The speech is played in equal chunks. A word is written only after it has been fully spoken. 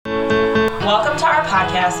Welcome to our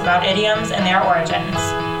podcast about idioms and their origins.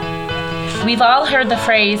 We've all heard the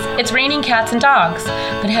phrase, "It's raining cats and dogs,"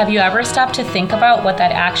 but have you ever stopped to think about what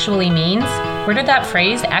that actually means? Where did that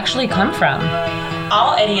phrase actually come from?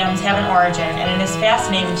 All idioms have an origin, and it is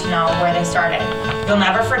fascinating to know where they started. You'll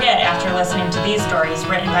never forget after listening to these stories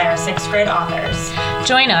written by our 6th grade authors.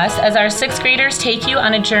 Join us as our 6th graders take you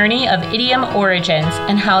on a journey of idiom origins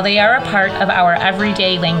and how they are a part of our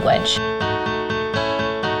everyday language.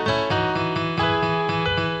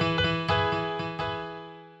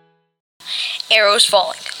 Arrows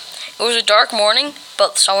falling. It was a dark morning,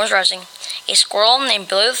 but the sun was rising. A squirrel named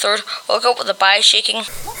Billy the Third woke up with a body shaking.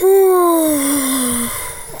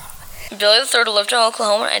 Billy the Third lived in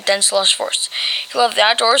Oklahoma in a dense, lush forest. He loved the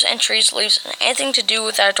outdoors and trees, leaves, and anything to do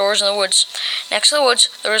with the outdoors in the woods. Next to the woods,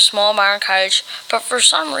 there was a small modern cottage, but for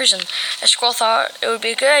some reason, a squirrel thought it would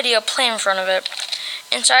be a good idea to play in front of it.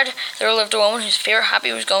 Inside, there lived a woman whose favorite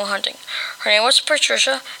hobby was going hunting. Her name was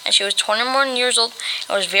Patricia, and she was 21 years old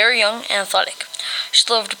and was very young and athletic. She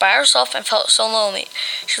lived by herself and felt so lonely.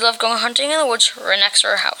 She loved going hunting in the woods right next to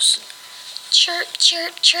her house. Chirp,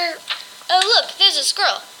 chirp, chirp. Oh, look, there's a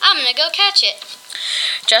squirrel. I'm gonna go catch it.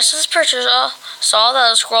 Just as Patricia saw that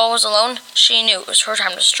the squirrel was alone, she knew it was her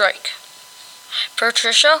time to strike.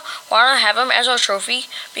 Patricia wanted to have him as a trophy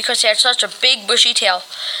because he had such a big, bushy tail.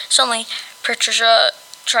 Suddenly, Patricia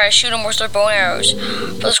tried to shoot him with her bow and arrows,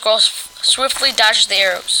 but the squirrel swiftly dodged the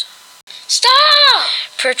arrows. Stop!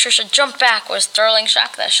 Patricia jumped back with a startling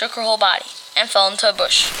shock that shook her whole body and fell into a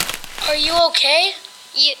bush. Are you okay?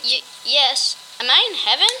 Yes. Am I in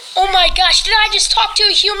heaven? Oh my gosh, did I just talk to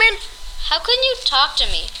a human? How can you talk to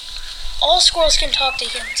me? All squirrels can talk to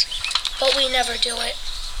humans, but we never do it.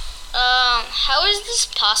 How is this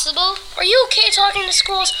possible? Are you okay talking to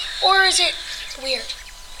squirrels, or is it weird?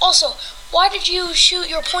 Also, why did you shoot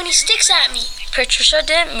your pointy sticks at me? Patricia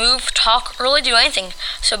didn't move, talk, or really do anything,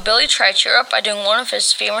 so Billy tried to cheer her up by doing one of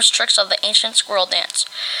his famous tricks of the ancient squirrel dance.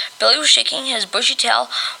 Billy was shaking his bushy tail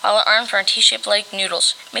while her arms were in T-shaped like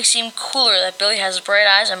noodles. It makes it seem cooler that Billy has bright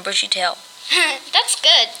eyes and bushy tail. That's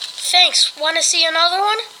good. Thanks. Want to see another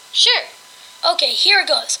one? Sure. Okay, here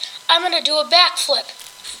goes. I'm gonna do a backflip.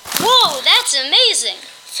 Whoa, that's amazing.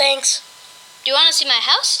 Thanks. Do you want to see my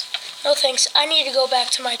house? No thanks. I need to go back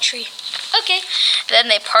to my tree. Okay. Then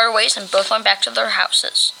they parted ways and both went back to their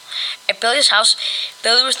houses. At Billy's house,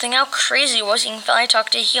 Billy was thinking how crazy it was he can finally talk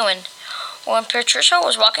to a human. When Patricia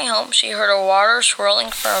was walking home, she heard a water swirling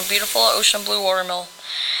from a beautiful ocean blue watermill.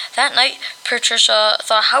 That night, Patricia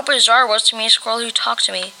thought how bizarre it was to meet a squirrel who talked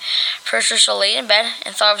to me. Patricia laid in bed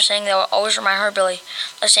and thought of a saying that would always remind her of Billy.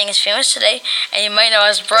 The saying is famous today, and you might know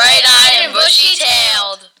as bright-eyed and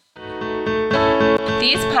bushy-tailed.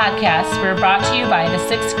 These podcasts were brought to you by the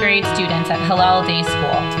 6th grade students at Hillel Day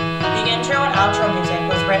School. The intro and outro music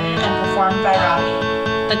was written and performed by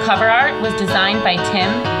Robbie. The cover art was designed by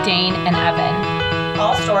Tim, Dane, and Evan.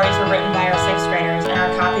 All stories were written by our 6th graders and are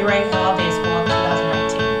copyright Hillel Day